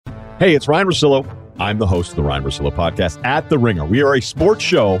Hey, it's Ryan Russillo. I'm the host of the Ryan Russillo podcast at The Ringer. We are a sports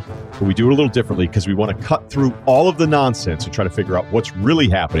show, but we do it a little differently because we want to cut through all of the nonsense and try to figure out what's really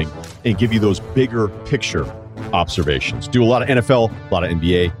happening and give you those bigger picture observations. Do a lot of NFL, a lot of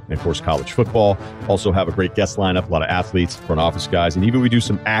NBA, and of course, college football. Also have a great guest lineup, a lot of athletes, front office guys, and even we do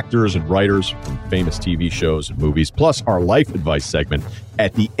some actors and writers from famous TV shows and movies, plus our life advice segment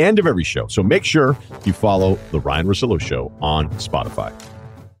at the end of every show. So make sure you follow the Ryan Russillo Show on Spotify.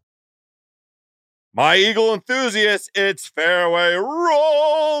 My Eagle enthusiasts, it's Fairway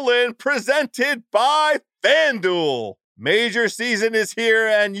Rolling, presented by FanDuel. Major season is here,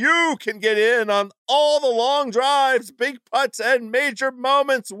 and you can get in on all the long drives, big putts, and major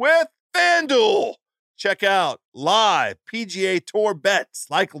moments with FanDuel. Check out live PGA Tour bets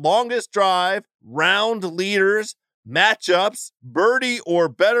like longest drive, round leaders, matchups, birdie or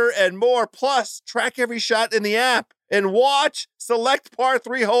better, and more. Plus, track every shot in the app and watch select par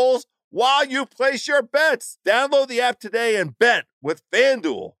 3 holes while you place your bets. Download the app today and bet with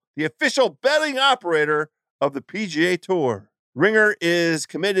FanDuel, the official betting operator of the PGA Tour. Ringer is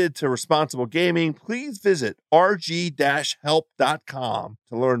committed to responsible gaming. Please visit rg-help.com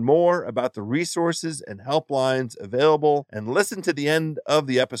to learn more about the resources and helplines available and listen to the end of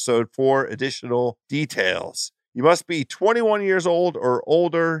the episode for additional details. You must be 21 years old or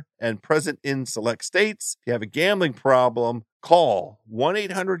older and present in select states. If you have a gambling problem, call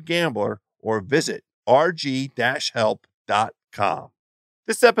 1-800-GAMBLER or visit rg-help.com.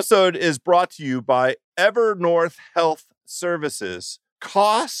 This episode is brought to you by Evernorth Health Services.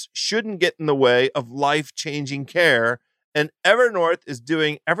 Costs shouldn't get in the way of life-changing care, and Evernorth is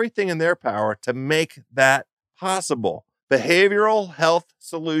doing everything in their power to make that possible. Behavioral health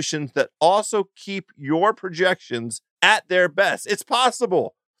solutions that also keep your projections at their best. It's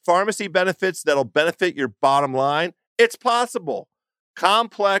possible. Pharmacy benefits that'll benefit your bottom line. It's possible.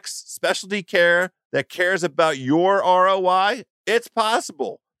 Complex specialty care that cares about your ROI. It's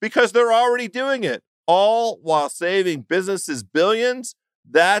possible because they're already doing it, all while saving businesses billions.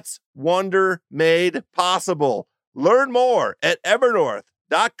 That's wonder made possible. Learn more at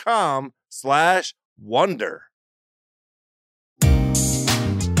evernorth.com/wonder.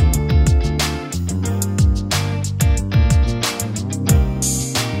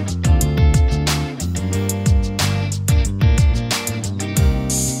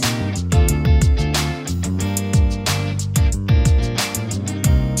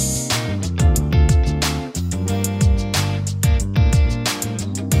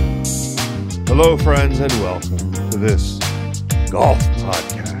 Hello, friends, and welcome to this golf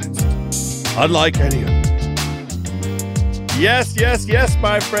podcast, unlike any of them. Yes, yes, yes,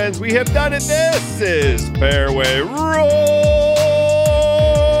 my friends, we have done it. This is Fairway Rolling,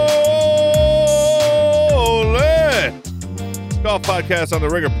 golf podcast on the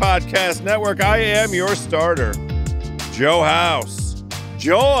Ringer Podcast Network. I am your starter, Joe House,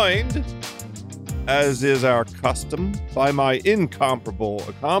 joined, as is our custom, by my incomparable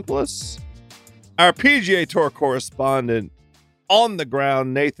accomplice, our PGA Tour correspondent on the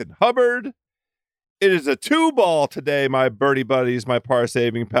ground, Nathan Hubbard. It is a 2-ball today, my birdie buddies, my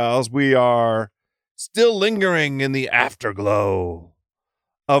par-saving pals. We are still lingering in the afterglow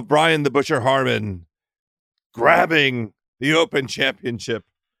of Brian the Butcher Harman grabbing the Open Championship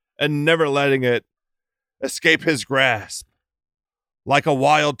and never letting it escape his grasp like a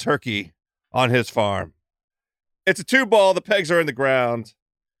wild turkey on his farm. It's a 2-ball. The pegs are in the ground.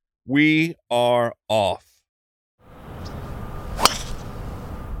 We are off.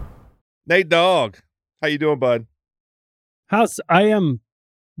 Nate Dogg, how you doing, bud? I am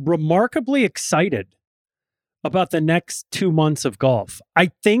remarkably excited about the next 2 months of golf. I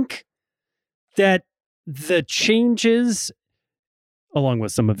think that the changes, along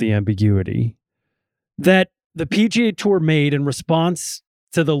with some of the ambiguity, that the PGA Tour made in response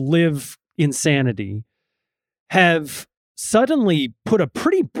to the LIV insanity have suddenly put a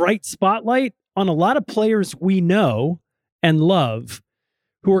pretty bright spotlight on a lot of players we know and love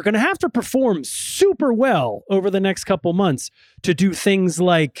who are going to have to perform super well over the next couple months to do things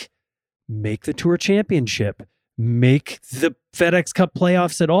like make the Tour Championship, make the FedEx Cup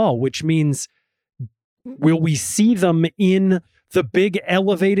playoffs at all, which means will we see them in the big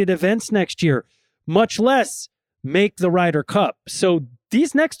elevated events next year, much less make the Ryder Cup. So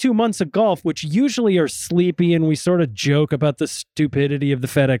these next 2 months of golf, which usually are sleepy and we sort of joke about the stupidity of the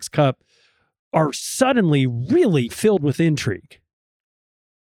FedEx Cup, are suddenly really filled with intrigue.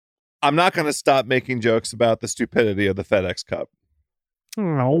 I'm not going to stop making jokes about the stupidity of the FedEx Cup.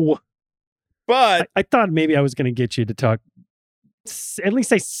 Oh. But I thought maybe I was going to get you to talk, at least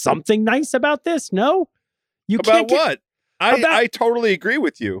say something nice about this. No? About what? I totally agree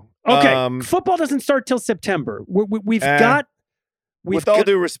with you. Okay, football doesn't start till September. We've got. With all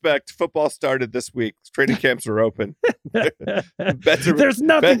due respect, football started this week. Training camps are open. There's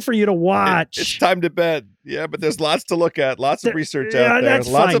nothing for you to watch. It's time to bet. Yeah, but there's lots to look at. Lots of research out there.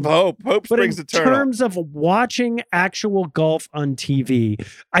 Lots of hope. Hope springs eternal. In terms of watching actual golf on TV,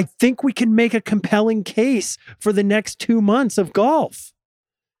 I think we can make a compelling case for the next 2 months of golf.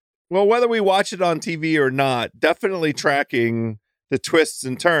 Well, whether we watch it on TV or not, definitely tracking the twists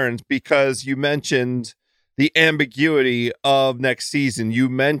and turns, because you mentioned the ambiguity of next season. You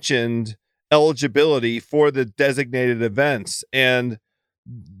mentioned eligibility for the designated events, and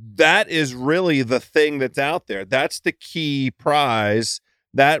that is really the thing that's out there. That's the key prize.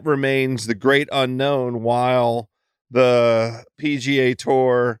 That remains the great unknown, while the PGA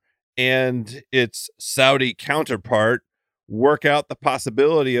Tour and its Saudi counterpart work out the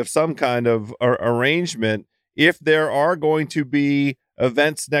possibility of some kind of arrangement if there are going to be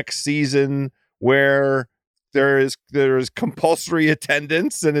events next season where there is compulsory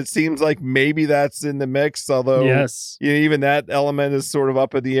attendance, and it seems like maybe that's in the mix, although yes, even that element is sort of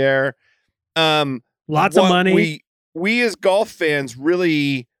up in the air. Lots of money. We as golf fans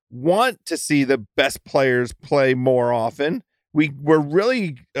really want to see the best players play more often. We're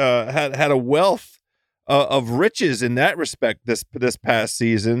really had a wealth of riches in that respect this past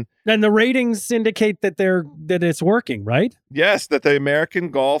season, and the ratings indicate that it's working, right? Yes, that the American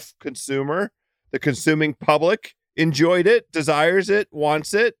golf consumer, the consuming public, enjoyed it, desires it,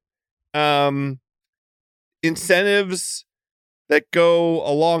 wants it. Incentives that go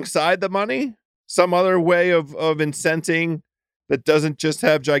alongside the money, some other way of incenting that doesn't just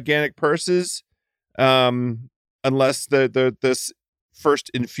have gigantic purses, unless this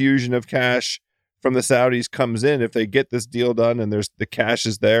first infusion of cash from the Saudis comes in. If they get this deal done and the cash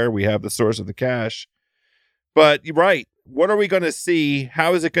is there, we have the source of the cash. But you're right. What are we going to see?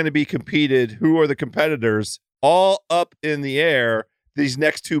 How is it going to be competed? Who are the competitors? All up in the air. These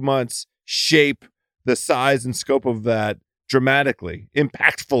next 2 months shape the size and scope of that dramatically,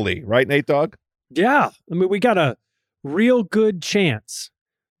 impactfully. Right, Nate Dogg? Yeah. I mean, we got a real good chance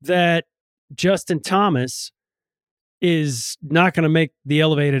that Justin Thomas is not going to make the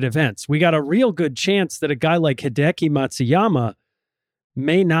elevated events. We got a real good chance that a guy like Hideki Matsuyama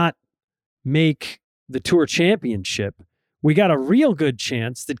may not make the Tour Championship. We got a real good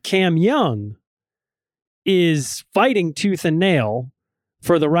chance that Cam Young is fighting tooth and nail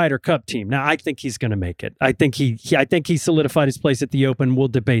for the Ryder Cup team. Now, I think he's going to make it. I think he solidified his place at the Open. We'll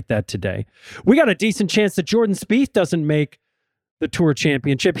debate that today. We got a decent chance that Jordan Spieth doesn't make the Tour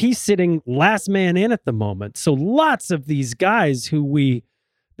Championship. He's sitting last man in at the moment. So lots of these guys who we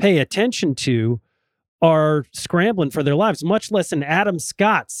pay attention to are scrambling for their lives, much less an Adam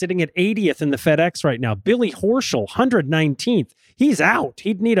Scott sitting at 80th in the FedEx right now. Billy Horschel, 119th. He's out.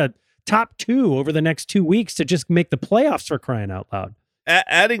 He'd need a top 2 over the next 2 weeks to just make the playoffs, for crying out loud.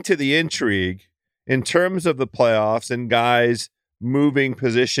 Adding to the intrigue in terms of the playoffs and guys moving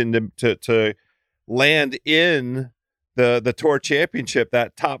position to land in the Tour Championship,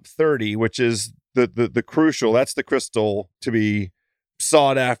 that top 30, which is the crucial, that's the crystal to be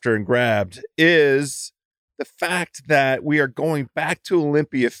sought after and grabbed, is the fact that we are going back to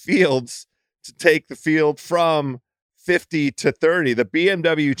Olympia Fields to take the field from 50 to 30. The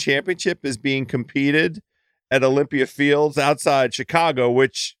BMW Championship is being competed at Olympia Fields outside Chicago,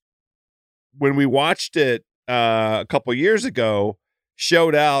 which when we watched it a couple years ago,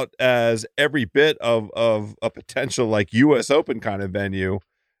 showed out as every bit of a potential like U.S. Open kind of venue.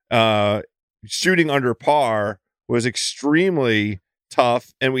 Shooting under par was extremely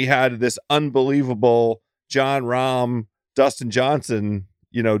tough, and we had this unbelievable John Rahm, Dustin Johnson,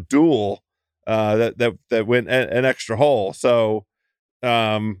 duel that went an extra hole. So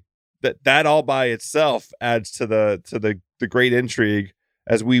that all by itself adds to the great intrigue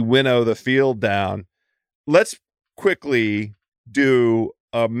as we winnow the field down. Let's quickly do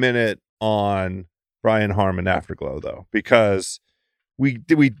a minute on Brian Harman Afterglow, though, because we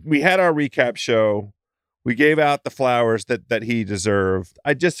had our recap show. We gave out the flowers that he deserved.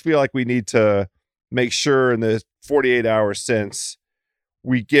 I just feel like we need to make sure in the 48 hours since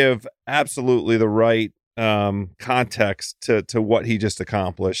we give absolutely the right context to what he just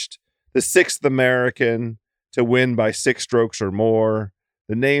accomplished. The 6th American to win by 6 strokes or more.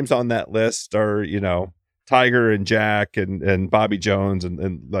 The names on that list are, Tiger and Jack and Bobby Jones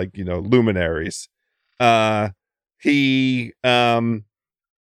and luminaries. He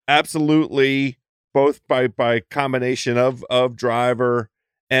absolutely, both by combination of driver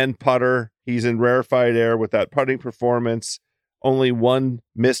and putter. He's in rarefied air with that putting performance. Only one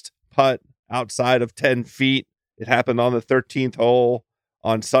missed putt outside of 10 feet. It happened on the 13th hole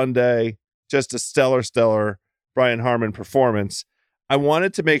on Sunday. Just a stellar Brian Harman performance. I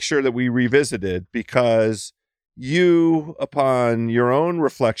wanted to make sure that we revisited because you, upon your own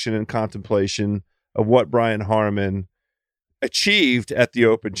reflection and contemplation of what Brian Harman achieved at the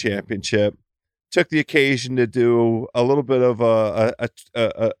Open Championship, took the occasion to do a little bit of a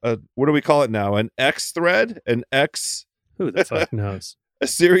what do we call it now? An X thread? An X? Who the fuck knows? A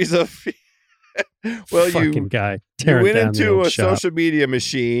series of well, fucking guy you went down into a shop. social media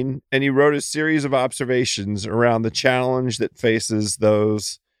machine and you wrote a series of observations around the challenge that faces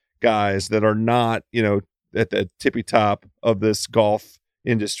those guys that are not, at the tippy top of this golf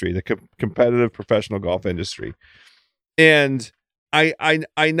industry, the competitive professional golf industry. And I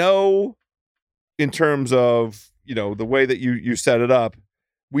know in terms of, the way that you set it up,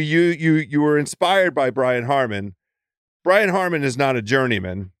 you were inspired by Brian Harman. Brian Harman is not a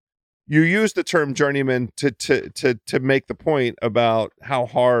journeyman. You use the term journeyman to make the point about how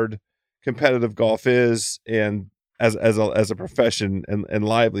hard competitive golf is, and as a profession and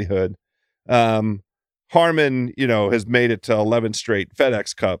livelihood. Harman, has made it to 11 straight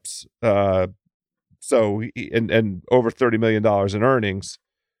FedEx Cups. So and over $30 million in earnings.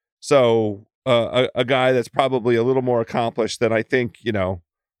 So a guy that's probably a little more accomplished than I think,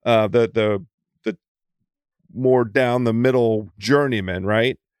 the more down the middle journeyman,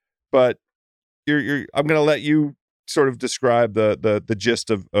 right? But I'm going to let you sort of describe the gist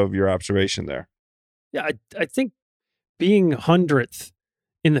of your observation there. Yeah, I think being 100th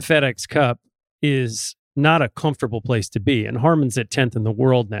in the FedEx Cup is not a comfortable place to be. And Harman's at 10th in the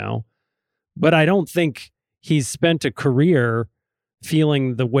world now. But I don't think he's spent a career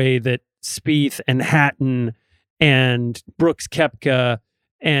feeling the way that Spieth and Hatton and Brooks Koepka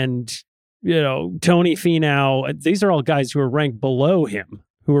and, Tony Finau, these are all guys who are ranked below him,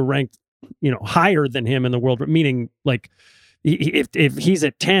 who are ranked, higher than him in the world, meaning like if he's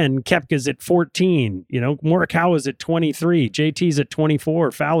at 10, Koepka's at 14, Morikawa's at 23, JT's at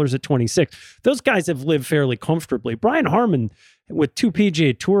 24, Fowler's at 26. Those guys have lived fairly comfortably. Brian Harman, with 2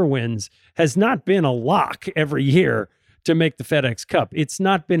 PGA Tour wins, has not been a lock every year to make the FedEx Cup. It's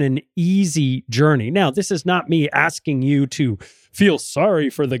not been an easy journey. Now, this is not me asking you to feel sorry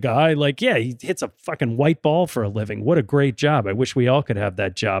for the guy. Like, yeah, he hits a fucking white ball for a living. What a great job. I wish we all could have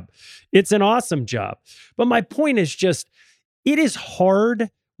that job. It's an awesome job. But my point is just, it is hard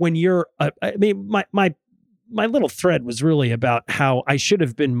when you're, my little thread was really about how I should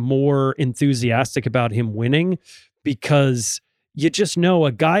have been more enthusiastic about him winning, because you just know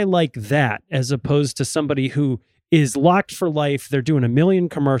a guy like that, as opposed to somebody who is locked for life. They're doing a million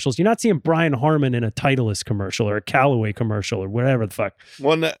commercials. You're not seeing Brian Harman in a Titleist commercial or a Callaway commercial or whatever the fuck.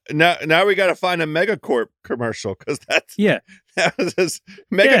 Well, now we got to find a Megacorp commercial, because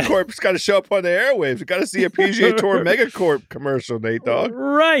Megacorp's got to show up on the airwaves. We got to see a PGA Tour Megacorp commercial, Nate Dogg.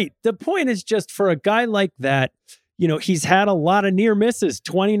 Right. The point is just, for a guy like that, he's had a lot of near misses,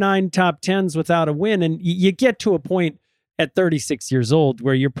 29 top 10s without a win. And you get to a point at 36 years old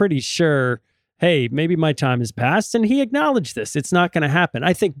where you're pretty sure, hey, maybe my time has passed. And he acknowledged this. It's not going to happen.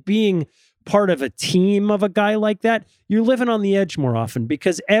 I think being part of a team of a guy like that, you're living on the edge more often,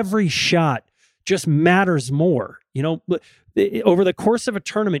 because every shot just matters more. Over the course of a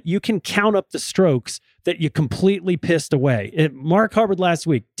tournament, you can count up the strokes that you completely pissed away. Mark Hubbard last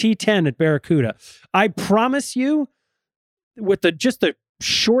week, T10 at Barracuda. I promise you, with the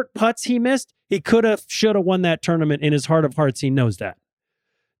short putts he missed, he should have won that tournament. In his heart of hearts, he knows that.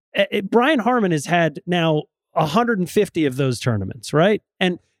 Brian Harman has had now 150 of those tournaments, right?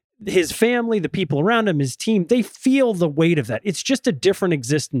 And his family, the people around him, his team, they feel the weight of that. It's just a different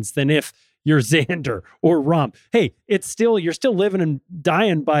existence than if you're Xander or Rahm. Hey, you're still living and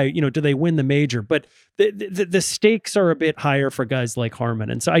dying by, do they win the major? But the stakes are a bit higher for guys like Harman.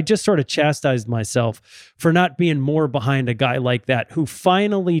 And so I just sort of chastised myself for not being more behind a guy like that, who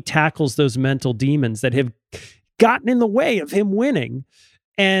finally tackles those mental demons that have gotten in the way of him winning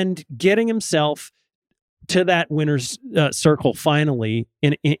and getting himself to that winner's circle finally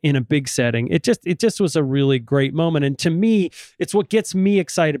in a big setting. It just was a really great moment. And to me, it's what gets me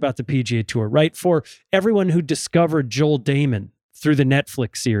excited about the PGA Tour, right? For everyone who discovered Joel Damon through the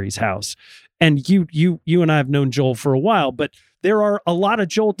Netflix series House. And you and I have known Joel for a while, but there are a lot of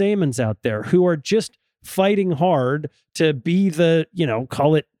Joel Damons out there who are just fighting hard to be the,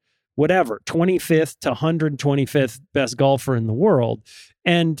 call it whatever, 25th to 125th best golfer in the world.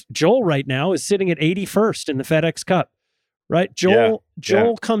 And Joel right now is sitting at 81st in the FedEx Cup, right? Joel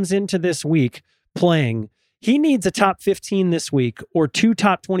comes into this week playing. He needs a top 15 this week or 2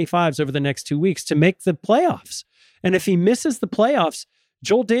 top 25s over the next 2 weeks to make the playoffs. And if he misses the playoffs,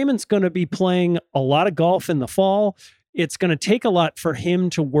 Joel Damon's going to be playing a lot of golf in the fall. it's going to take a lot for him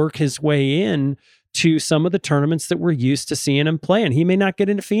to work his way in to some of the tournaments that we're used to seeing him play. And he may not get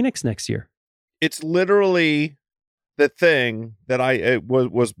into Phoenix next year. It's literally the thing that it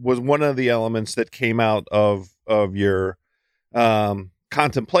was one of the elements that came out of your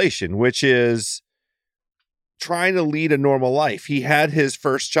contemplation, which is trying to lead a normal life. He had his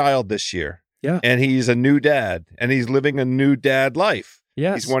first child this year. Yeah. And he's a new dad, and he's living a new dad life.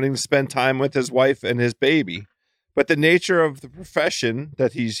 Yes. He's wanting to spend time with his wife and his baby. But the nature of the profession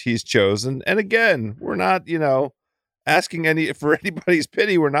that he's chosen, and again, we're not, asking for anybody's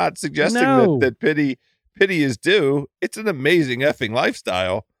pity. We're not suggesting that pity is due. It's an amazing effing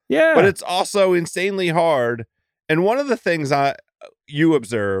lifestyle. Yeah. But it's also insanely hard. And one of the things you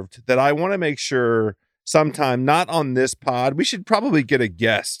observed that I want to make sure sometime, not on this pod, we should probably get a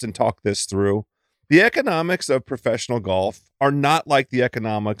guest and talk this through. The economics of professional golf are not like the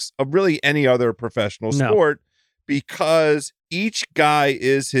economics of really any other professional sport, because each guy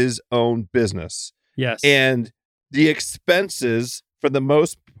is his own business. Yes. And the expenses, for the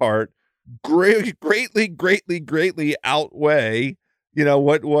most part, greatly outweigh,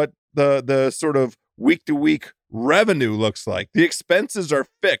 what the sort of week to week revenue looks like. The expenses are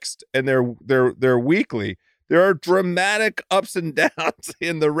fixed and they're weekly. There are dramatic ups and downs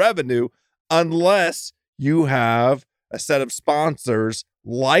in the revenue unless you have a set of sponsors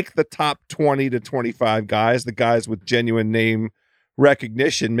like the top 20 to 25 guys, the guys with genuine name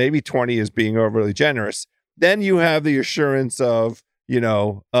recognition. Maybe 20 is being overly generous. Then you have the assurance of,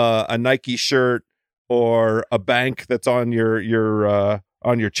 a Nike shirt or a bank that's on your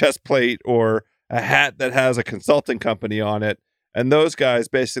chest plate, or a hat that has a consulting company on it. And those guys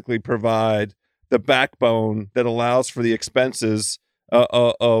basically provide the backbone that allows for the expenses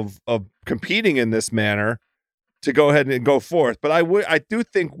of competing in this manner to go ahead and go forth. But I do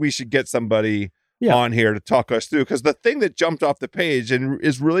think we should get somebody on here to talk us through, because the thing that jumped off the page and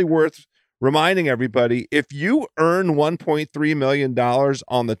is really worth reminding everybody, if you earn $1.3 million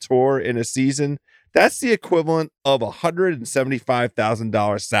on the tour in a season, that's the equivalent of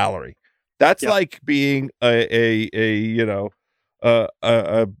 $175,000 salary. That's like being a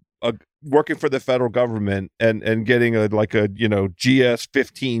working for the federal government and getting a GS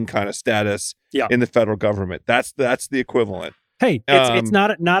 15 kind of status in the federal government. That's the equivalent. Hey, it's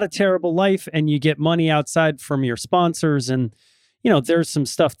not a terrible life, and you get money outside from your sponsors, and there's some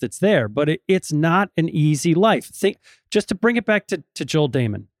stuff that's there, but it's not an easy life. Just to bring it back to Joel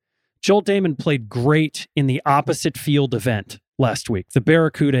Dahmen. Joel Dahmen played great in the opposite field event last week, the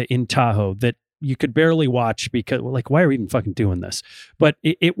Barracuda in Tahoe, that you could barely watch because, why are we even fucking doing this? But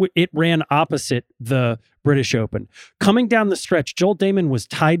it ran opposite the British Open. Coming down the stretch, Joel Dahmen was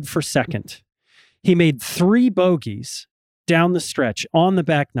tied for second. He made 3 bogeys down the stretch on the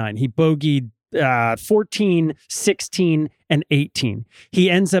back nine. He bogeyed 14, 16, and 18.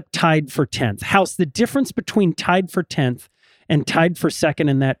 He ends up tied for 10th. House, the difference between tied for 10th and tied for second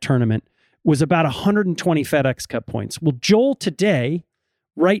in that tournament was about 120 FedEx Cup points. Well, Joel today,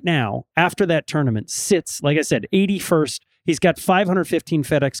 right now, after that tournament, sits, like I said, 81st. He's got 515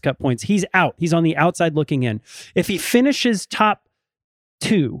 FedEx Cup points. He's out. He's on the outside looking in. If he finishes top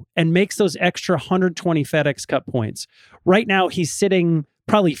 2 and makes those extra 120 FedEx Cup points, right now he's sitting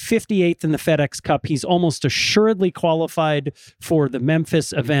probably 58th in the FedEx Cup. He's almost assuredly qualified for the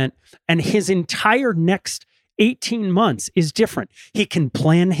Memphis event, and his entire next 18 months is different. He can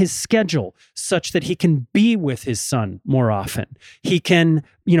plan his schedule such that he can be with his son more often. He can,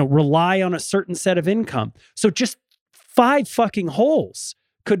 rely on a certain set of income. So just 5 fucking holes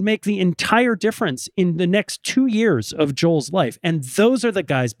could make the entire difference in the next 2 years of Joel's life. And those are the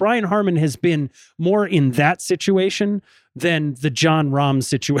guys. Brian Harman has been more in that situation than the John Rahm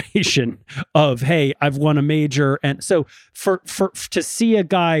situation of, hey, I've won a major. And so for to see a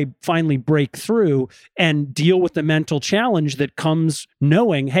guy finally break through and deal with the mental challenge that comes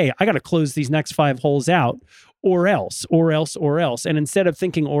knowing, hey, I got to close these next 5 holes out, or else. And instead of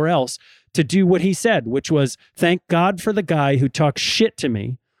thinking or else, to do what he said, which was, thank God for the guy who talked shit to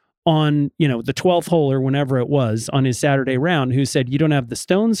me on, the 12th hole or whenever it was on his Saturday round, who said, you don't have the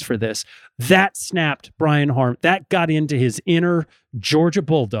stones for this. That snapped Brian Harman. That got into his inner Georgia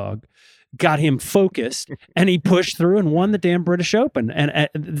Bulldog, got him focused, and he pushed through and won the damn British Open.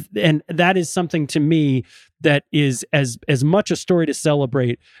 And that is something to me that is as much a story to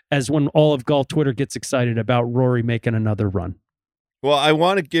celebrate as when all of golf Twitter gets excited about Rory making another run. Well, I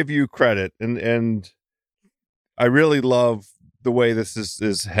want to give you credit, and I really love the way this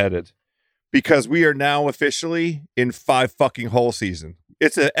is headed, because we are now officially in 5 fucking hole season.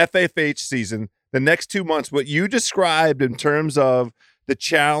 It's a FFH season. The next 2 months, what you described in terms of the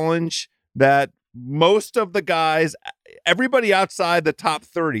challenge that most of the guys, everybody outside the top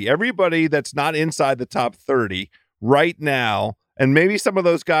 30, everybody that's not inside the top 30 right now, and maybe some of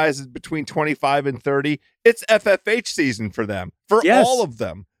those guys between 25 and 30, it's FFH season for them, for all of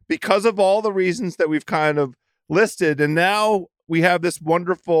them, because of all the reasons that we've kind of listed. And now we have this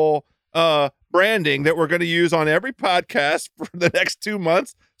wonderful branding that we're going to use on every podcast for the next 2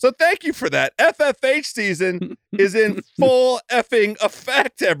 months. So thank you for that. FFH season is in full effing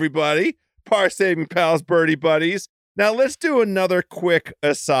effect, everybody. Par saving pals, birdie buddies. Now let's do another quick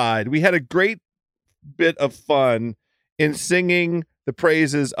aside. We had a great bit of fun in singing the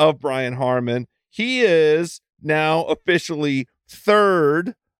praises of Brian Harman. He is now officially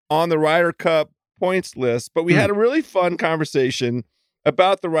third on the Ryder Cup points list, but we had a really fun conversation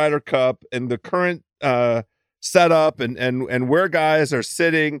about the Ryder Cup and the current setup and where guys are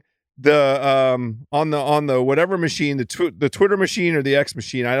sitting on the whatever machine, the Twitter machine or the X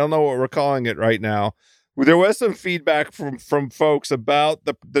machine. I don't know what we're calling it right now. There was some feedback from folks about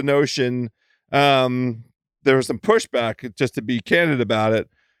the notion. There was some pushback, just to be candid about it.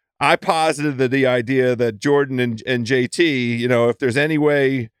 I posited the idea that Jordan and JT, if there's any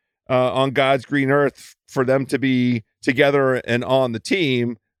way on God's green earth for them to be together and on the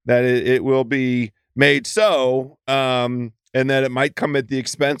team, that it will be made so, and that it might come at the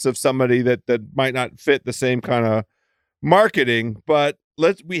expense of somebody that might not fit the same kind of marketing. But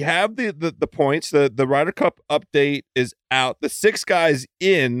we have the points. The Ryder Cup update is out. The 6 guys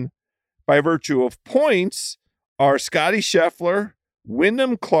in by virtue of points are Scotty Scheffler,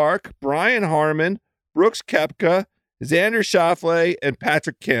 Wyndham Clark, Brian Harman, Brooks Koepka, Xander Schauffele, and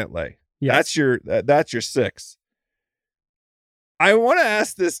Patrick Cantlay. Yes. That's your 6. I want to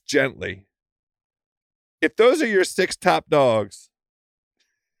ask this gently. If those are your 6 top dogs,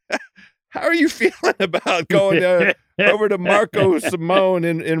 how are you feeling about going over to Marco Simone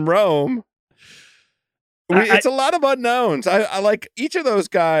in Rome? It's a lot of unknowns. I like each of those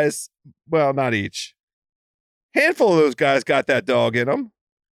guys. Well, not each. Handful of those guys got that dog in them.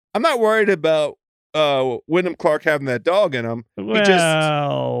 I'm not worried about Wyndham Clark having that dog in him.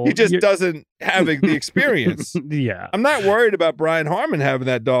 Well, he just doesn't have the experience. Yeah. I'm not worried about Brian Harman having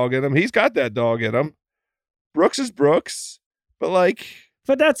that dog in him. He's got that dog in him. Brooks is Brooks, but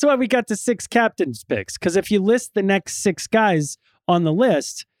that's why we got the 6 captains picks. Because if you list the next 6 guys on the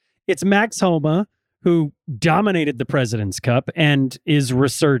list, it's Max Homa, who dominated the President's Cup and is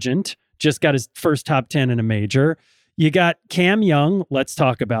resurgent, just got his first top 10 in a major. You got Cam Young. Let's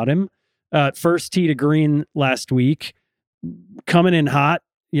talk about him. First tee to green last week, coming in hot.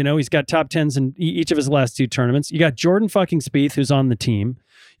 He's got top 10s in each of his last 2 tournaments. You got Jordan fucking Spieth, who's on the team.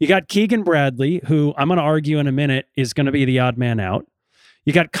 You got Keegan Bradley, who I'm going to argue in a minute is going to be the odd man out.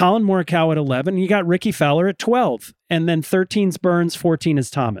 You got Colin Morikawa at 11. You got Ricky Fowler at 12. And then 13's Burns, 14 is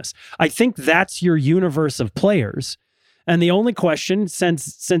Thomas. I think that's your universe of players. And the only question,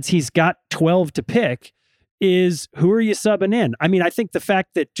 since he's got 12 to pick, is who are you subbing in? I mean, I think the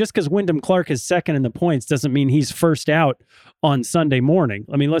fact that just because Wyndham Clark is second in the points doesn't mean he's first out on Sunday morning.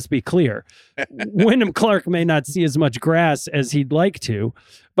 I mean, let's be clear. Wyndham Clark may not see as much grass as he'd like to,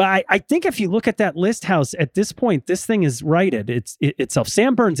 but I think if you look at that list house at this point, this thing is righted itself.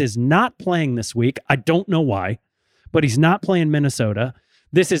 Sam Burns is not playing this week. I don't know why, but he's not playing Minnesota.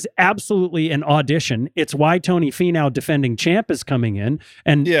 This is absolutely an audition. It's why Tony Finau, defending champ, is coming in.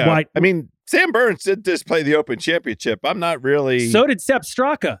 And why, I mean, Sam Burns did just play the Open Championship. I'm not really. So did Sepp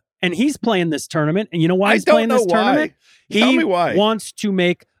Straka, and he's playing this tournament. And you know why he's playing this tournament? Tell me why. He wants to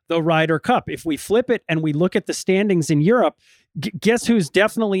make the Ryder Cup. If we flip it and we look at the standings in Europe, guess who's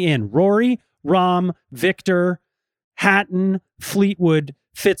definitely in? Rory, Rahm, Victor, Hatton, Fleetwood,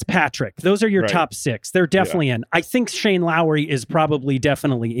 Fitzpatrick. Those are your top 6. They're definitely in. I think Shane Lowry is probably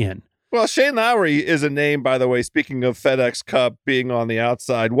definitely in. Well, Shane Lowry is a name, by the way, speaking of FedEx Cup being on the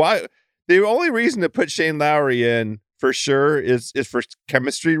outside. Why? The only reason to put Shane Lowry in for sure is for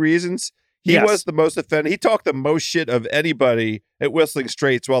chemistry reasons. He was the most offended. He talked the most shit of anybody at Whistling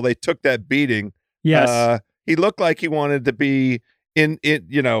Straits while they took that beating. Yes. He looked like he wanted to be in it.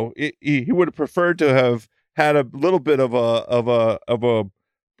 He would have preferred to have had a little bit of a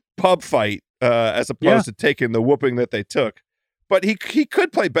pub fight as opposed to taking the whooping that they took. But he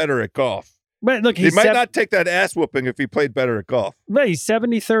could play better at golf. But look, he might not take that ass whooping if he played better at golf. But he's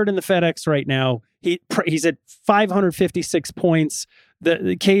 73rd in the FedEx right now. He's at 556 points.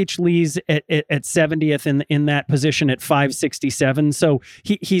 The KH Lee's at 70th in that position at 567. So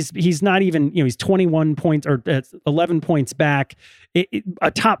he's not even, he's 21 points or 11 points back.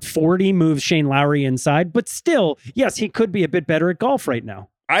 A top 40 moves Shane Lowry inside, but still, yes, he could be a bit better at golf right now.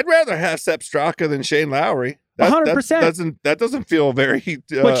 I'd rather have Sepp Straka than Shane Lowry. 100%. That doesn't feel very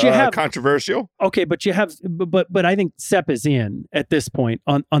But you have controversial. Okay, but you have, but I think Sepp is in at this point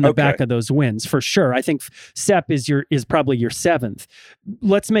on the back of those wins for sure. I think Sepp is probably your 7th.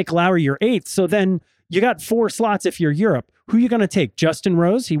 Let's make Lowry your 8th. So then you got 4 slots if you're Europe. Who are you going to take? Justin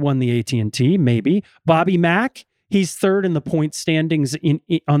Rose, he won the AT&T, maybe. Bobby Mack, he's 3rd in the point standings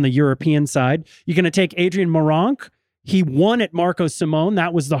on the European side. You're going to take Adrian Moronk. He won at Marco Simone.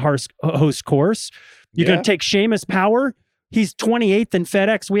 That was the host course. You're going to take Seamus Power. He's 28th in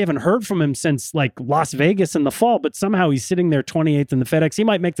FedEx. We haven't heard from him since like Las Vegas in the fall, but somehow he's sitting there 28th in the FedEx. He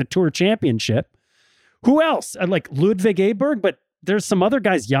might make the Tour Championship. Who else? Like Ludwig Aberg, but there's some other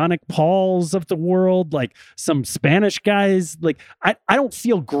guys, Yannick Pauls of the world, like some Spanish guys. Like I don't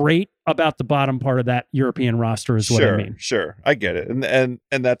feel great about the bottom part of that European roster is what I mean. Sure. I get it. And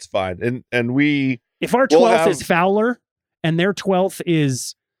that's fine. And we, if our 12th is Fowler and their 12th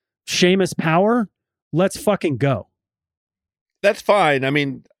is Seamus Power, let's fucking go. That's fine. I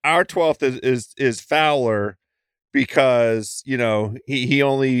mean, our 12th is Fowler because, you know, he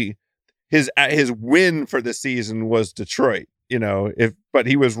only his win for the season was Detroit, you know, but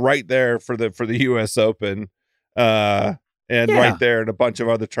he was right there for the US Open right there in a bunch of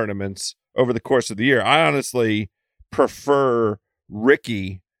other tournaments over the course of the year. I honestly prefer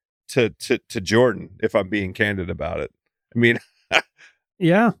Ricky to Jordan, if I'm being candid about it. I mean,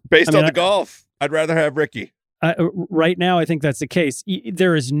 based on the golf, I'd rather have Ricky. Right now, I think that's the case.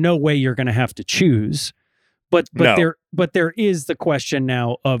 There is no way you're going to have to choose, but there is the question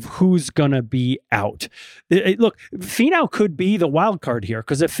now of who's going to be out. Look, Finau could be the wild card here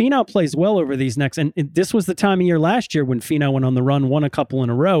because if Finau plays well over these next, and this was the time of year last year when Finau went on the run, won a couple in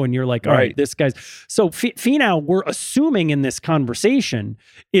a row, and you're like, all right, this guy's so Finau. We're assuming in this conversation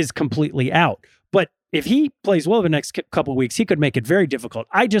is completely out, but if he plays well the next couple of weeks, he could make it very difficult.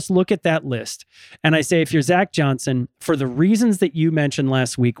 I just look at that list and I say, if you're Zach Johnson, for the reasons that you mentioned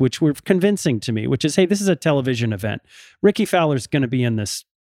last week, which were convincing to me, which is, hey, this is a television event. Ricky Fowler's going to be in this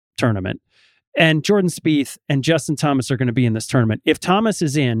tournament. And Jordan Spieth and Justin Thomas are going to be in this tournament. If Thomas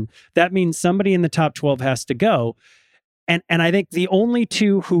is in, that means somebody in the top 12 has to go. And I think the only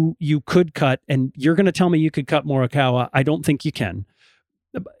 2 who you could cut, and you're going to tell me you could cut Morikawa, I don't think you can.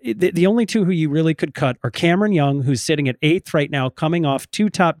 The only 2 who you really could cut are Cameron Young, who's sitting at 8th right now, coming off 2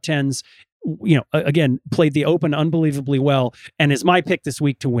 top 10s, you know, again, played the Open unbelievably well, and is my pick this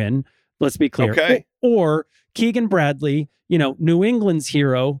week to win. Let's be clear. Okay. Or Keegan Bradley, you know, New England's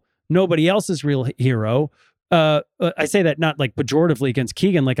hero, nobody else's real hero. I say that not like pejoratively against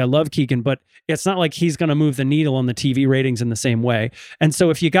Keegan, like I love Keegan, but it's not like he's going to move the needle on the TV ratings in the same way. And so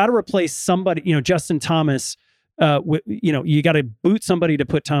if you got to replace somebody, you know, Justin Thomas, you know, you got to boot somebody to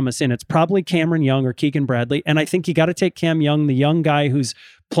put Thomas in. It's probably Cameron Young or Keegan Bradley. And I think you got to take Cam Young, the young guy who's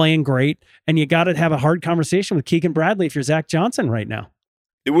playing great. And you got to have a hard conversation with Keegan Bradley if you're Zach Johnson right now.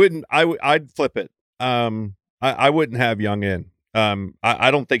 It wouldn't, I'd flip it. I wouldn't have Young in.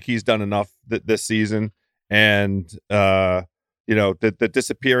 I don't think he's done enough this season. And, you know, the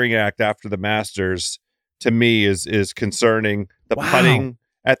disappearing act after the Masters to me is concerning. The putting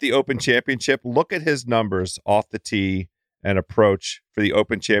at the Open Championship, look at his numbers off the tee and approach for the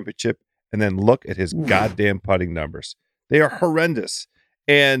Open Championship, and then look at his goddamn putting numbers. They are horrendous.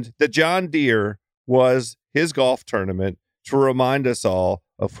 And the John Deere was his golf tournament to remind us all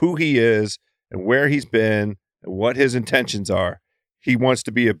of who he is and where he's been and what his intentions are. He wants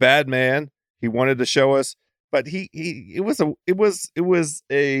to be a bad man. He wanted to show us, but it was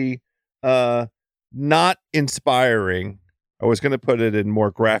a not inspiring. I was going to put it in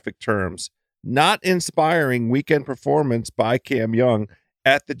more graphic terms. Not inspiring weekend performance by Cam Young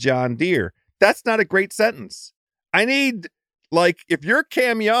at the John Deere. That's not a great sentence. I need, like, if you're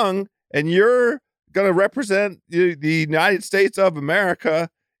Cam Young and you're going to represent the United States of America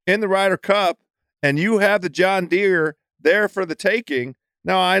in the Ryder Cup and you have the John Deere there for the taking.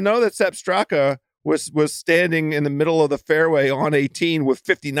 Now, I know that Sepp Straka was standing in the middle of the fairway on 18 with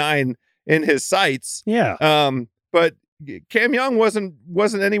 59 in his sights. Yeah. But Cam Young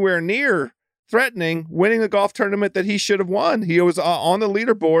wasn't anywhere near threatening winning the golf tournament that he should have won. He was on the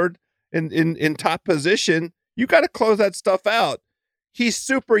leaderboard in top position. You got to close that stuff out. He's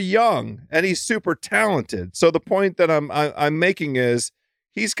super young and he's super talented. So the point that I'm making is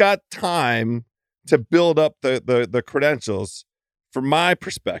he's got time to build up the credentials. From my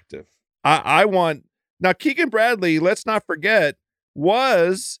perspective, I want now Keegan Bradley. Let's not forget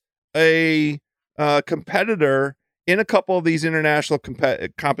was a competitor in a couple of these international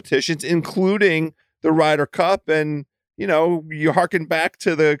competitions, including the Ryder Cup. And, you know, you harken back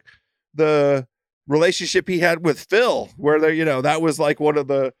to the relationship he had with Phil, where that was like one of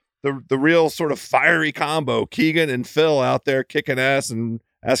the the real sort of fiery combo, Keegan and Phil out there kicking ass and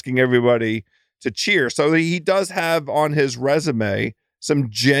asking everybody to cheer. So he does have on his resume some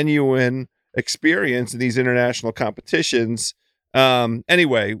genuine experience in these international competitions.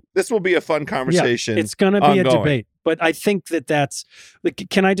 Anyway, this will be a fun conversation. Yeah, it's going to be a debate, but I think that's like,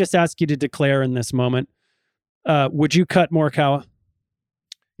 can I just ask you to declare in this moment, would you cut Morikawa?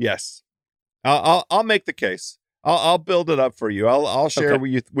 Yes. I'll make the case. I'll build it up for you. I'll share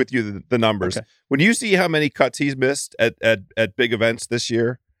with you the numbers. Okay. When you see how many cuts he's missed at big events this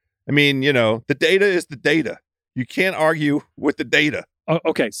year, I mean, the data is the data. You can't argue with the data.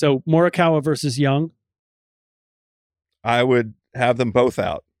 Okay, so Morikawa versus Young. I would have them both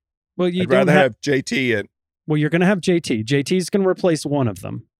out. Well, I'd rather have JT in. Well, you're going to have JT. JT's going to replace one of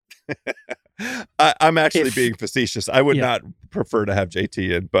them. I'm actually being facetious. I would not prefer to have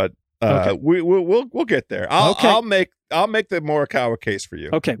JT in, but we'll get there. I'll make the Morikawa case for you.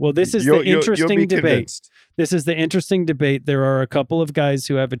 Okay. Well, this is the interesting debate. Convinced. This is the interesting debate. There are a couple of guys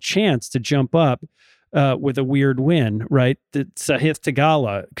who have a chance to jump up with a weird win, right? Sahith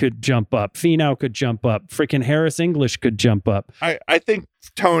Theegala could jump up. Finau could jump up. Freaking Harris English could jump up. I think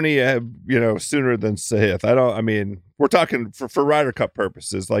Tony, sooner than Sahith. We're talking for Ryder Cup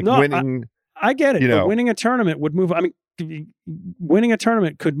purposes, winning. I get it. But winning a tournament would move. Winning a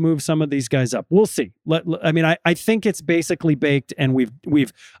tournament could move some of these guys up. We'll see. I think it's basically baked, and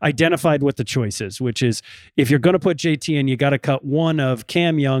we've identified what the choice is, which is if you're going to put JT in, you got to cut one of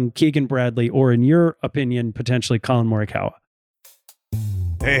Cam Young, Keegan Bradley, or in your opinion, potentially Colin Morikawa.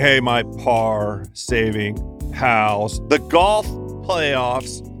 Hey, my par-saving pals. The golf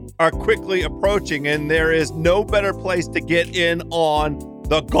playoffs are quickly approaching, and there is no better place to get in on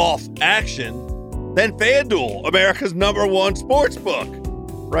the golf action than FanDuel, America's #1 sportsbook.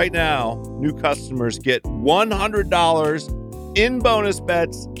 Right now, new customers get $100 in bonus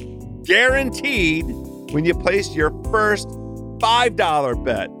bets guaranteed when you place your first $5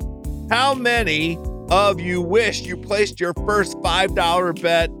 bet. How many of you wish you placed your first $5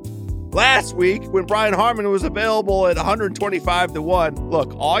 bet last week when Brian Harman was available at 125 to 1?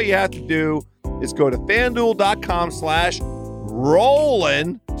 Look, all you have to do is go to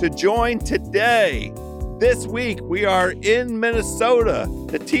FanDuel.com/rollin' to join today. This week, we are in Minnesota,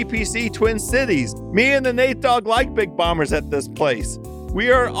 the TPC Twin Cities. Me and the Nate Dogg like big bombers at this place. We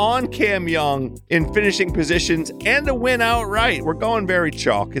are on Cam Young in finishing positions and a win outright. We're going very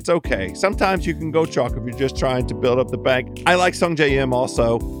chalk. It's okay. Sometimes you can go chalk if you're just trying to build up the bank. I like Sungjae Im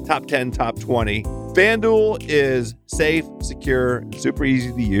also. Top 10, top 20. FanDuel is safe, secure, and super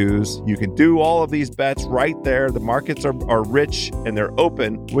easy to use. You can do all of these bets right there. The markets are rich and they're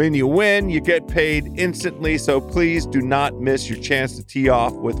open. When you win, you get paid instantly. So please do not miss your chance to tee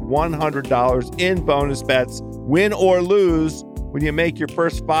off with $100 in bonus bets, win or lose, when you make your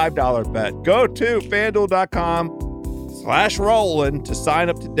first $5 bet. Go to FanDuel.com/rollin' to sign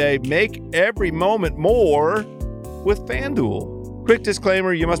up today. Make every moment more with FanDuel. Quick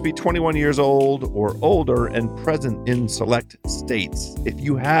disclaimer, you must be 21 years old or older and present in select states. If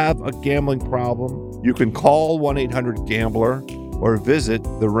you have a gambling problem, you can call 1-800-GAMBLER or visit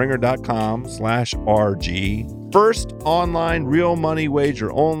theringer.com/RG. First online real money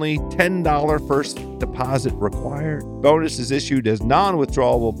wager only, $10 first deposit required. Bonus is issued as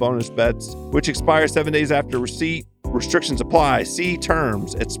non-withdrawable bonus bets, which expire 7 days after receipt. Restrictions apply. See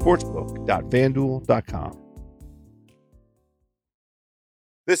terms at sportsbook.fanduel.com.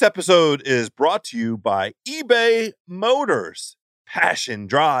 This episode is brought to you by eBay Motors. Passion,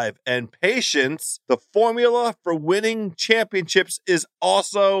 drive, and patience. The formula for winning championships is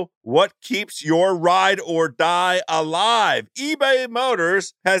also what keeps your ride or die alive. eBay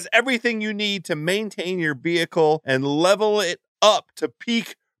Motors has everything you need to maintain your vehicle and level it up to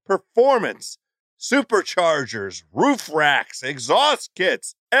peak performance. Superchargers, roof racks, exhaust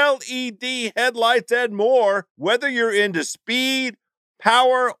kits, LED headlights, and more. Whether you're into speed,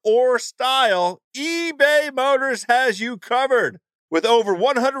 power, or style, eBay Motors has you covered. With over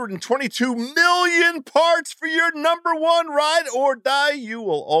 122 million parts for your #1 ride or die, you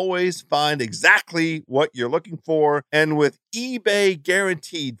will always find exactly what you're looking for. And with eBay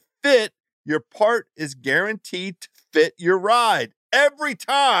Guaranteed Fit, your part is guaranteed to fit your ride every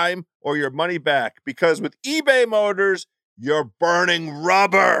time or your money back. Because with eBay Motors, you're burning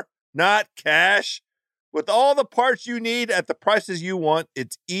rubber, not cash. With all the parts you need at the prices you want,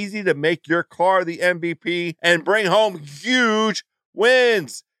 it's easy to make your car the MVP and bring home huge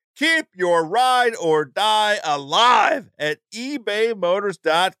wins. Keep your ride or die alive at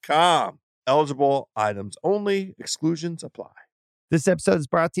ebaymotors.com. Eligible items only. Exclusions apply. This episode is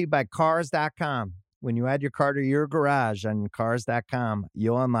brought to you by Cars.com. When you add your car to your garage on Cars.com,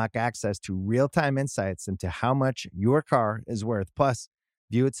 you'll unlock access to real-time insights into how much your car is worth. Plus,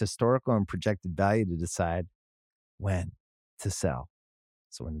 view its historical and projected value to decide when to sell.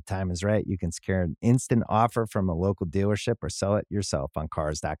 So when the time is right, you can secure an instant offer from a local dealership or sell it yourself on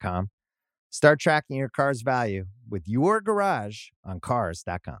Cars.com. Start tracking your car's value with your garage on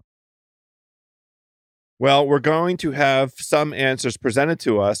Cars.com. Well, we're going to have some answers presented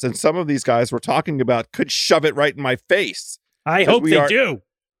to us, and some of these guys we're talking about could shove it right in my face. I hope they do.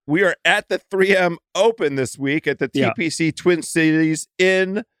 We are at the 3M Open this week at the TPC Twin Cities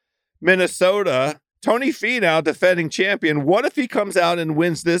in Minnesota. Tony Finau, defending champion. What if he comes out and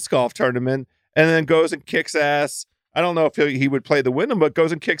wins this golf tournament and then goes and kicks ass? I don't know if he would play the Wyndham, but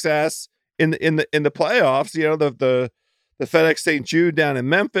goes and kicks ass in the playoffs. You know, the FedEx St. Jude down in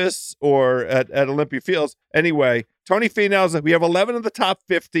Memphis or at Olympia Fields. Anyway, Tony Finau's, we have 11 of the top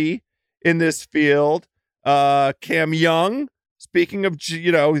 50 in this field. Cam Young, speaking of,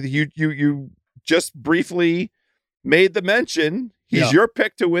 you just briefly made the mention. He's your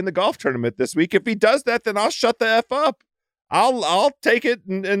pick to win the golf tournament this week. If he does that, then I'll shut the F up. I'll take it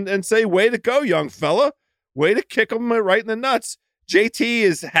and say, way to go, young fella. Way to kick him right in the nuts.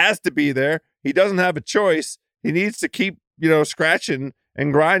 JT has to be there. He doesn't have a choice. He needs to keep, scratching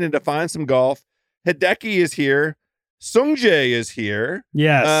and grinding to find some golf. Hideki is here. Sungjae is here.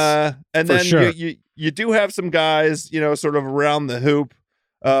 Yes. And then sure. you do have some guys, sort of around the hoop.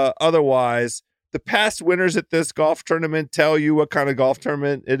 Otherwise, the past winners at this golf tournament tell you what kind of golf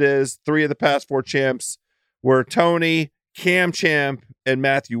tournament it is. 3 of the past 4 champs were Tony, Cam Champ, and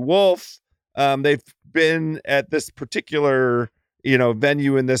Matthew Wolff. They've been at this particular,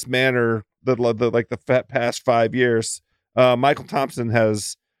 venue in this manner the past 5 years. Michael Thompson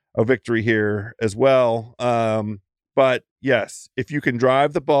has a victory here as well. But yes, if you can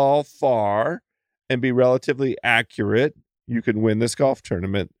drive the ball far and be relatively accurate, you can win this golf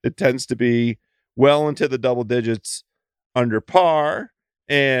tournament. It tends to be well into the double digits under par.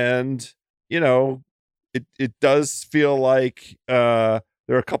 And, it does feel like there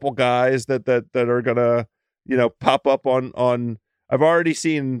are a couple guys that are going to, pop up on I've already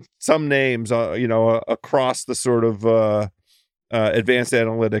seen some names, across the sort of advanced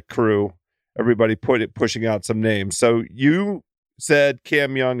analytic crew. Everybody pushing out some names. So you said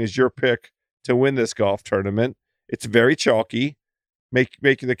Cam Young is your pick to win this golf tournament. It's very chalky. Make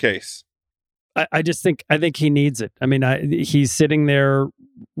the case. I think he needs it. I mean, he's sitting there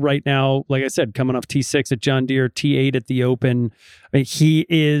right now, like I said, coming off T6 at John Deere, T8 at the Open. I mean, he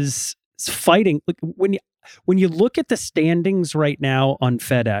is fighting. When you look at the standings right now on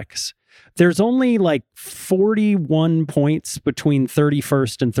FedEx, there's only like 41 points between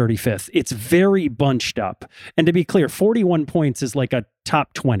 31st and 35th. It's very bunched up. And to be clear, 41 points is like a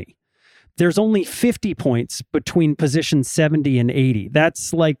top 20. There's only 50 points between position 70 and 80.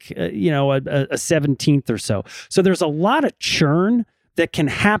 That's like, a 17th or so. So there's a lot of churn that can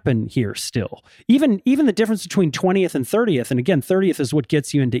happen here still. Even the difference between 20th and 30th, and again, 30th is what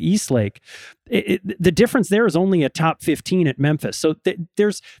gets you into Eastlake. The difference there is only a top 15 at Memphis. So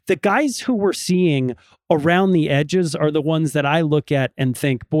there's the guys who we're seeing around the edges are the ones that I look at and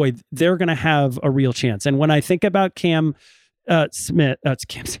think, boy, they're going to have a real chance. And when I think about Cam Young,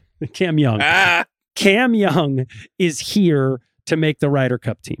 Cam Young is here to make the Ryder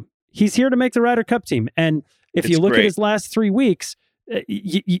Cup team. He's here to make the Ryder Cup team. And if you look at his last 3 weeks,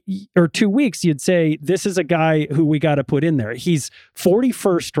 or 2 weeks, you'd say this is a guy who we got to put in there. He's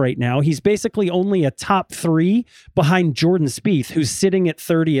 41st right now. He's basically only a top 3 behind Jordan Spieth, who's sitting at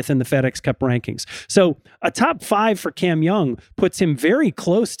 30th in the FedEx Cup rankings. So a top 5 for Cam Young puts him very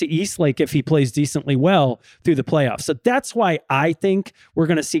close to Eastlake if he plays decently well through the playoffs. So that's why I think we're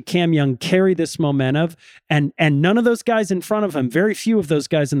going to see Cam Young carry this momentum, and none of those guys in front of him, very few of those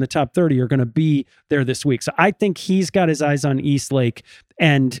guys in the top 30 are going to be there this week. So I think he's got his eyes on Eastlake.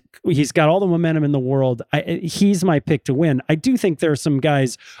 And he's got all the momentum in the world. He's my pick to win. I do think there are some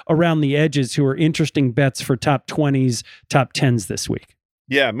guys around the edges who are interesting bets for top 20s, top 10s this week.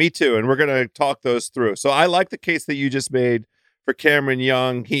 Yeah, me too. And we're going to talk those through. So I like the case that you just made for Cameron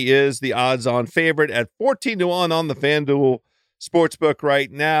Young. He is the odds-on favorite at 14-1 on the FanDuel Sportsbook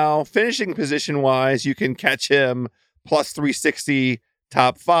right now. Finishing position-wise, you can catch him plus 360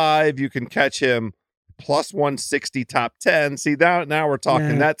 top 5. You can catch him plus 160 top 10. See, now we're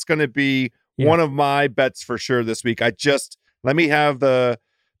talking. Yeah. That's going to be one of my bets for sure this week. Let me have the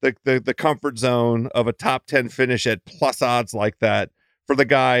comfort zone of a top 10 finish at plus odds like that for the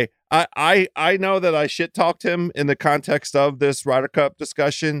guy. I know that I shit talked him in the context of this Ryder Cup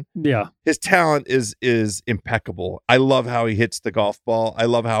discussion. Yeah. His talent is impeccable. I love how he hits the golf ball. I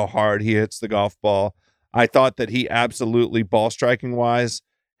love how hard he hits the golf ball. I thought that he absolutely, ball striking wise,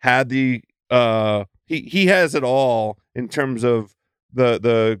 had the he has it all in terms of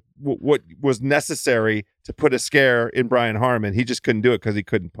what was necessary to put a scare in Brian Harman. He just couldn't do it because he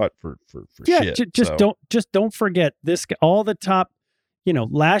couldn't putt for shit. Don't forget this. All the top,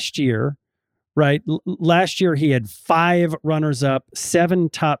 last year, right? Last year he had 5 runners up, 7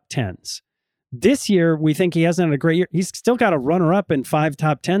 top 10s. This year we think he hasn't had a great year. He's still got a runner up in 5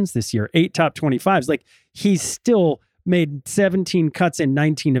 top 10s this year, 8 top 25s. Like, he's still made 17 cuts in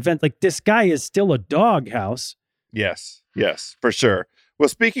 19 events. Like, this guy is still a doghouse. Yes, for sure. Well,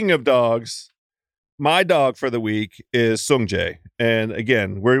 speaking of dogs, my dog for the week is Sungjae. And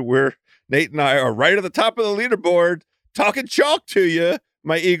again, we're Nate and I are right at the top of the leaderboard, talking chalk to you,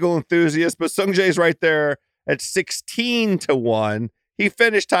 my Eagle enthusiast. But Sungjae's right there at 16-1. He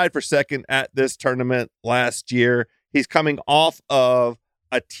finished tied for second at this tournament last year. He's coming off of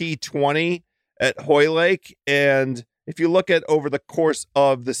a T20 at Hoylake. And if you look at over the course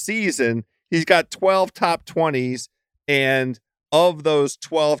of the season, he's got 12 top 20s. And of those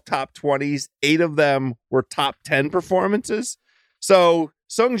 12 top 20s, 8 of them were top 10 performances. So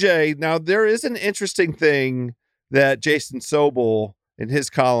Sungjae, now there is an interesting thing that Jason Sobel in his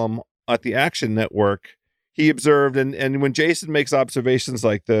column at the Action Network, he observed, and when Jason makes observations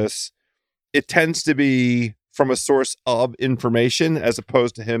like this, it tends to be from a source of information as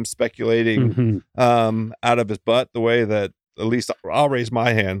opposed to him speculating out of his butt, the way that, at least I'll raise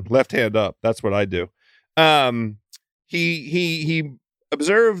my hand, left hand up. That's what I do. He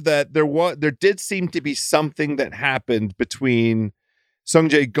observed that there did seem to be something that happened between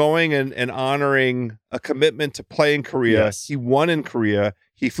Sungjae going and honoring a commitment to play in Korea. Yes. He won in Korea.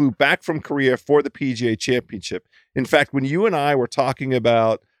 He flew back from Korea for the PGA Championship. In fact, when you and I were talking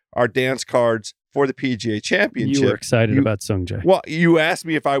about our dance cards for the PGA Championship, you were excited about Sungjae. Well, you asked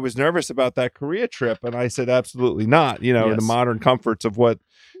me if I was nervous about that Korea trip, and I said absolutely not. The modern comforts of what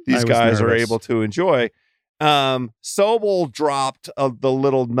these guys are able to enjoy. Sobel dropped the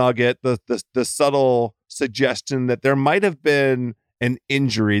little nugget, the subtle suggestion that there might have been an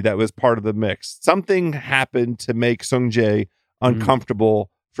injury that was part of the mix. Something happened to make Sungjae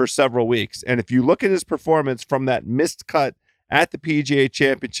uncomfortable for several weeks. And if you look at his performance from that missed cut at the PGA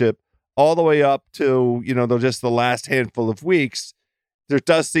Championship all the way up to, just the last handful of weeks, there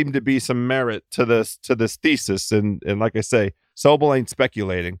does seem to be some merit to this thesis. And like I say, Sobel ain't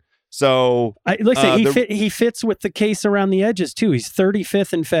speculating. So he fits with the case around the edges too. He's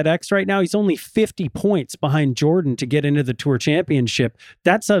 35th in FedEx right now. He's only 50 points behind Jordan to get into the Tour Championship.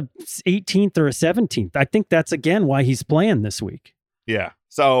 That's a 18th or a 17th. I think that's again why he's playing this week. Yeah.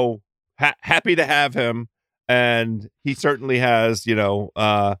 So happy to have him, and he certainly has,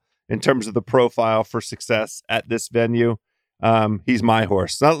 in terms of the profile for success at this venue, he's my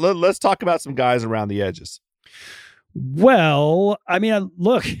horse. Now let's talk about some guys around the edges. Well, I mean,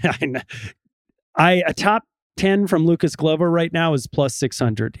 look, a top 10 from Lucas Glover right now is plus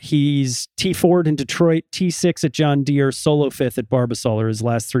 600. He's T4 in Detroit, T6 at John Deere, solo 5th at Barbasol are his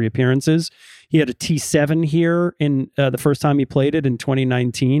last 3 appearances. He had a T7 here in the first time he played it in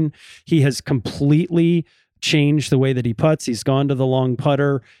 2019. He has completely changed the way that he putts. He's gone to the long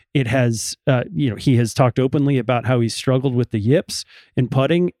putter. It has, he has talked openly about how he's struggled with the yips in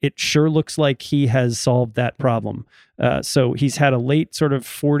putting. It sure looks like he has solved that problem. So he's had a late sort of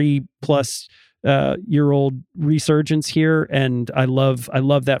 40 plus year old resurgence here. And I love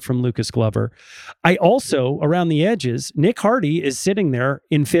that from Lucas Glover. I also, around the edges, Nick Hardy is sitting there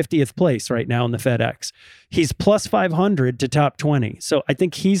in 50th place right now in the FedEx. He's plus 500 to top 20. So I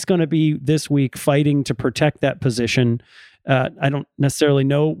think he's going to be this week fighting to protect that position. I don't necessarily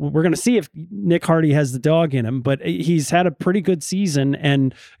know. We're going to see if Nick Hardy has the dog in him, but he's had a pretty good season.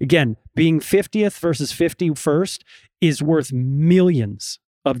 And again, being 50th versus 51st is worth millions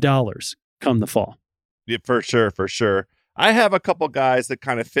of dollars come the fall. Yeah, for sure. I have a couple guys that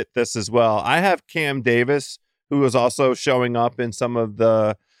kind of fit this as well. I have Cam Davis, who is also showing up in some of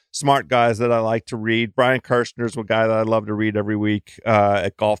the smart guys that I like to read. Brian Kirshner's a guy that I love to read every week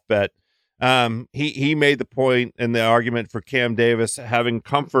at Golf Bet. He made the point in the argument for Cam Davis having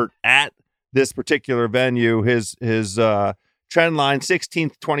comfort at this particular venue. His trend line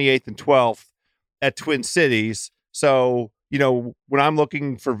 16th, 28th, and 12th at Twin Cities. So, when I'm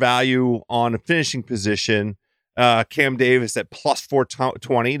looking for value on a finishing position, Cam Davis at plus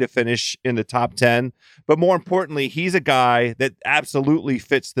 420 to finish in the top 10. But more importantly, he's a guy that absolutely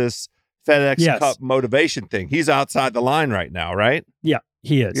fits this FedEx Cup motivation thing. He's outside the line right now, right? Yeah,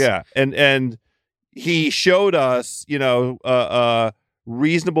 he is. Yeah, and he showed us,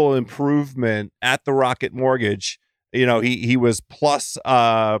 reasonable improvement at the Rocket Mortgage. He was plus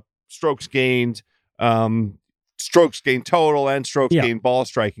strokes gained total and strokes gained ball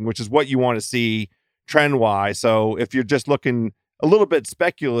striking, which is what you want to see trend wise. So if you're just looking a little bit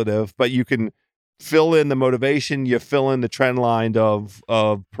speculative, but you can fill in the motivation, you fill in the trend line of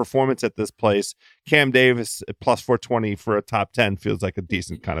performance at this place. Cam Davis at plus 420 for a top 10 feels like a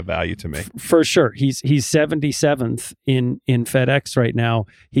decent kind of value to me. For sure. He's 77th in FedEx right now.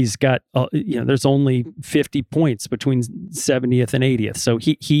 He's got, there's only 50 points between 70th and 80th. So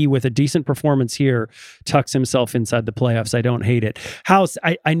he with a decent performance here, tucks himself inside the playoffs. I don't hate it. House,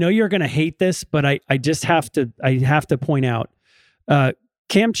 I know you're going to hate this, but I just have to point out,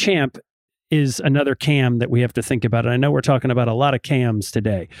 Cam Champ is another Cam that we have to think about. And I know we're talking about a lot of Cams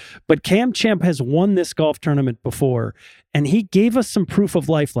today, but Cam Champ has won this golf tournament before, and he gave us some proof of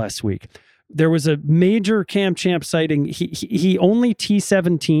life last week. There was a major Cam Champ sighting. He only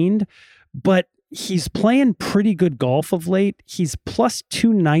T17'd, but he's playing pretty good golf of late. He's plus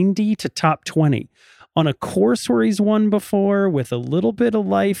 290 to top 20 on a course where he's won before, with a little bit of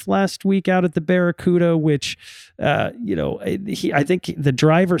life last week out at the Barracuda, which, I think the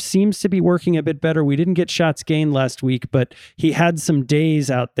driver seems to be working a bit better. We didn't get shots gained last week, but he had some days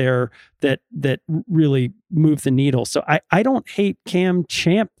out there that really moved the needle. So I don't hate Cam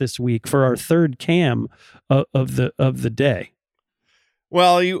Champ this week for our third Cam of the day.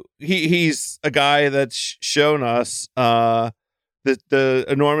 Well, he's a guy that's shown us the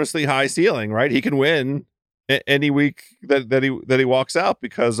enormously high ceiling, right? He can win any week that he walks out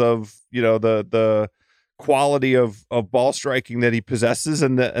because of the quality of ball striking that he possesses,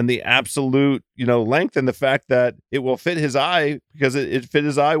 and the absolute length, and the fact that it will fit his eye because it fit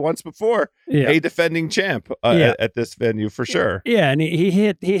his eye once before. A defending champ at this venue for sure. Yeah, and he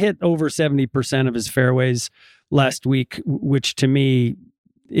hit over 70% of his fairways last week, which to me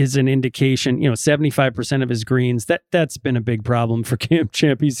is an indication, 75% of his greens. That's been a big problem for Cam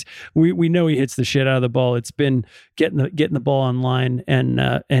Champ. We know he hits the shit out of the ball. It's been getting the ball on line,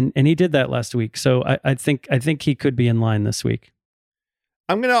 and he did that last week. So I think he could be in line this week.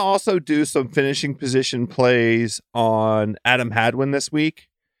 I'm gonna also do some finishing position plays on Adam Hadwin this week.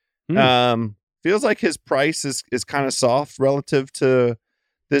 Feels like his price is kind of soft relative to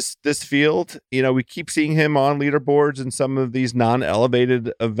this field. We keep seeing him on leaderboards in some of these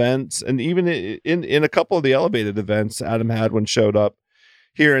non-elevated events, and even in a couple of the elevated events, Adam Hadwin showed up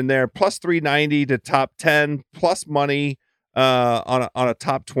here and there. Plus 390 to top 10, plus money on a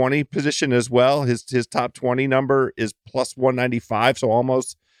top 20 position as well. His top 20 number is plus 195, so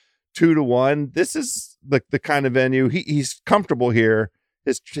almost 2-1. This is the kind of venue he's comfortable here.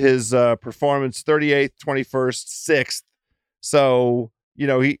 His performance 38th, 21st, 6th. So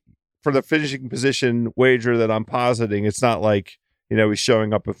he, for the finishing position wager that I'm positing, it's not like, he's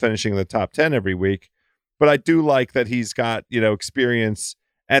showing up and finishing in the top 10 every week, but I do like that he's got, experience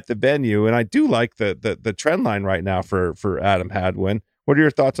at the venue. And I do like the trend line right now for Adam Hadwin. What are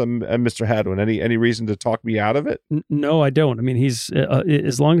your thoughts on Mr. Hadwin? Any reason to talk me out of it? No, I don't. I mean, he's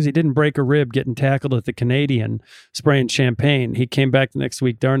as long as he didn't break a rib getting tackled at the Canadian spraying champagne, he came back the next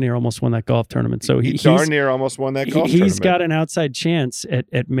week, darn near almost won that golf tournament. So he's darn near almost won that golf tournament. He's got an outside chance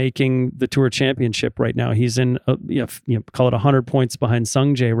at making the Tour Championship right now. He's in call it 100 points behind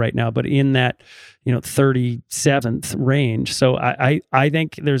Sungjae right now, but in that 37th range. So I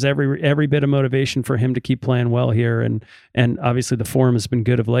think there's every bit of motivation for him to keep playing well here, and obviously the form has been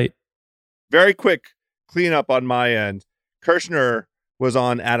good of late. Very quick cleanup on my end. Kirshner was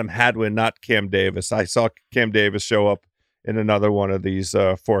on Adam Hadwin, not Cam Davis. I saw Cam Davis show up in another one of these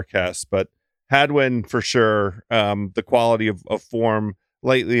forecasts, but Hadwin for sure. The quality of form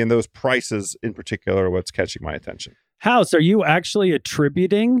lately and those prices in particular are what's catching my attention. House, are you actually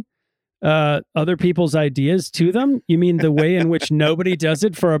attributing other people's ideas to them? You mean the way in which nobody does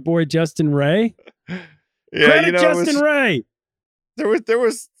it for our boy Justin Ray? Yeah, Credit Justin Ray. There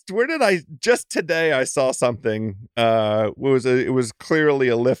was where did I just today I saw something. It was clearly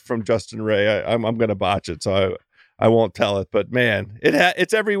a lift from Justin Ray. I'm going to botch it, so I won't tell it. But man,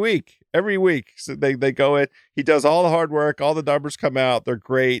 it's every week. Every week, so they go in. He does all the hard work. All the numbers come out. They're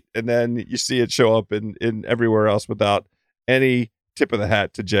great, and then you see it show up in everywhere else without any tip of the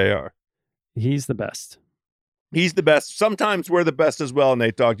hat to JR. He's the best. He's the best. Sometimes we're the best as well,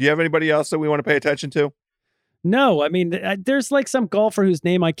 Nate Dogg. Do you have anybody else that we want to pay attention to? No, I mean, there's like some golfer whose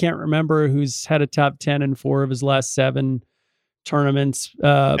name I can't remember who's had a top 10 in 4 of his last 7 tournaments,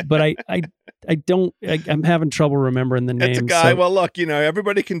 but I'm having trouble remembering the names. It's a guy. So, Well, look,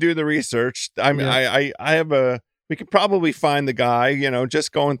 everybody can do the research. We could probably find the guy,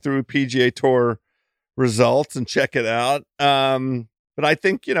 just going through PGA Tour results and check it out. But I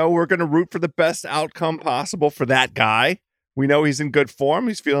think, we're going to root for the best outcome possible for that guy. We know he's in good form.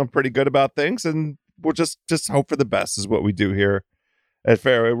 He's feeling pretty good about things, and we'll just hope for the best is what we do here at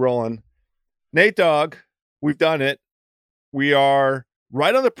Fairway Rolling. Nate Dogg, we've done it. We are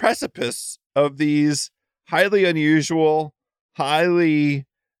right on the precipice of these highly unusual, highly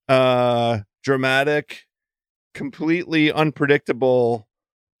dramatic, completely unpredictable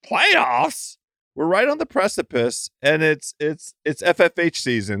playoffs. We're right on the precipice, and it's FFH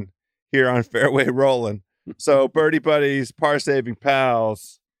season here on Fairway Rolling. So Birdie Buddies, Par Saving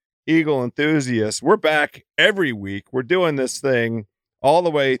Pals, Eagle Enthusiasts, we're back every week. We're doing this thing all the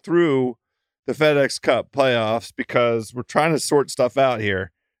way through the FedEx Cup playoffs because we're trying to sort stuff out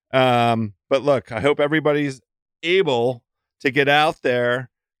here. But look, I hope everybody's able to get out there,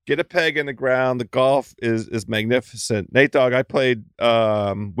 get a peg in the ground. The golf is magnificent. Nate Dogg, I played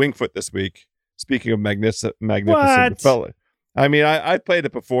Wingfoot this week. Speaking of magnificent fella. I mean, I played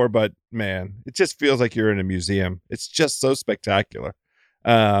it before, but man, it just feels like you're in a museum. It's just so spectacular.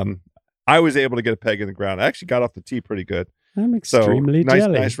 I was able to get a peg in the ground. I actually got off the tee pretty good. I'm extremely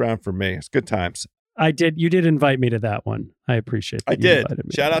jealous. Nice round for me. It's good times. I did. You did invite me to that one. I appreciate that. I did.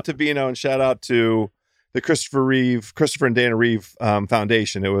 Shout out to Vino and shout out to the Christopher and Dana Reeve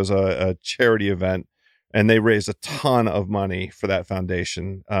Foundation. It was a charity event, and they raised a ton of money for that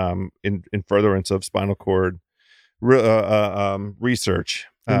foundation in furtherance of spinal cord research.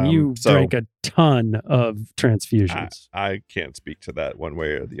 And you drank a ton of transfusions. I can't speak to that one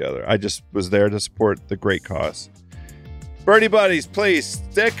way or the other. I just was there to support the great cause. Birdie Buddies, please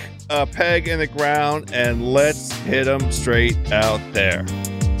stick a peg in the ground and let's hit them straight out there.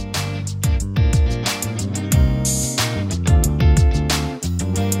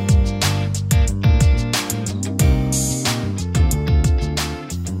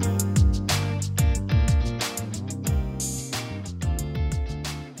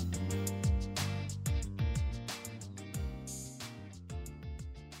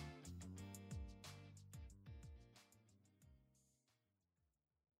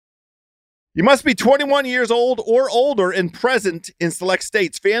 You must be 21 years old or older and present in select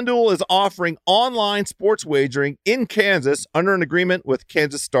states. FanDuel is offering online sports wagering in Kansas under an agreement with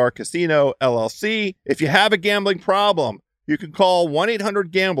Kansas Star Casino, LLC. If you have a gambling problem, you can call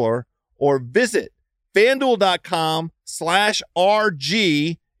 1-800-GAMBLER or visit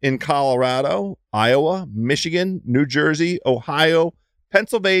FanDuel.com/RG in Colorado, Iowa, Michigan, New Jersey, Ohio,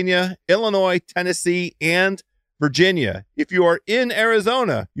 Pennsylvania, Illinois, Tennessee, and Virginia. If you are in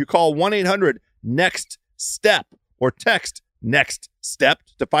Arizona, you call 1-800-NEXT-STEP or text NEXT STEP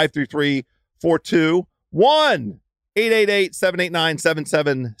to 533-42.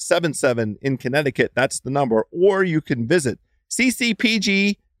 1-888-789-7777 in Connecticut. That's the number. Or you can visit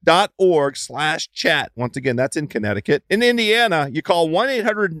ccpg.org/chat. Once again, that's in Connecticut. In Indiana, you call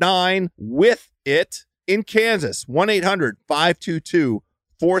 1-800-9-WITH-IT. In Kansas,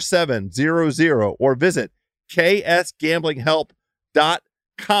 1-800-522-4700 or visit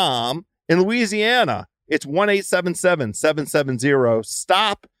ksgamblinghelp.com. In Louisiana, it's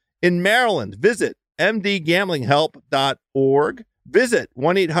 1-877-770-STOP. In Maryland, visit mdgamblinghelp.org. Visit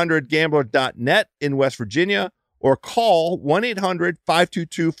 1-800-gambler.net in West Virginia or call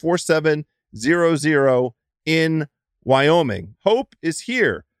 1-800-522-4700 in Wyoming. Hope is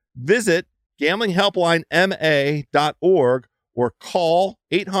here. Visit gamblinghelplinema.org or call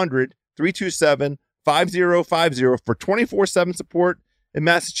 800-327-5050 for 24/7 support in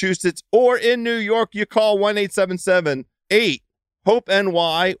Massachusetts, or in New York, you call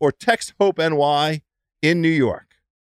 1-877-8-HOPE-NY or text HOPE-NY in New York.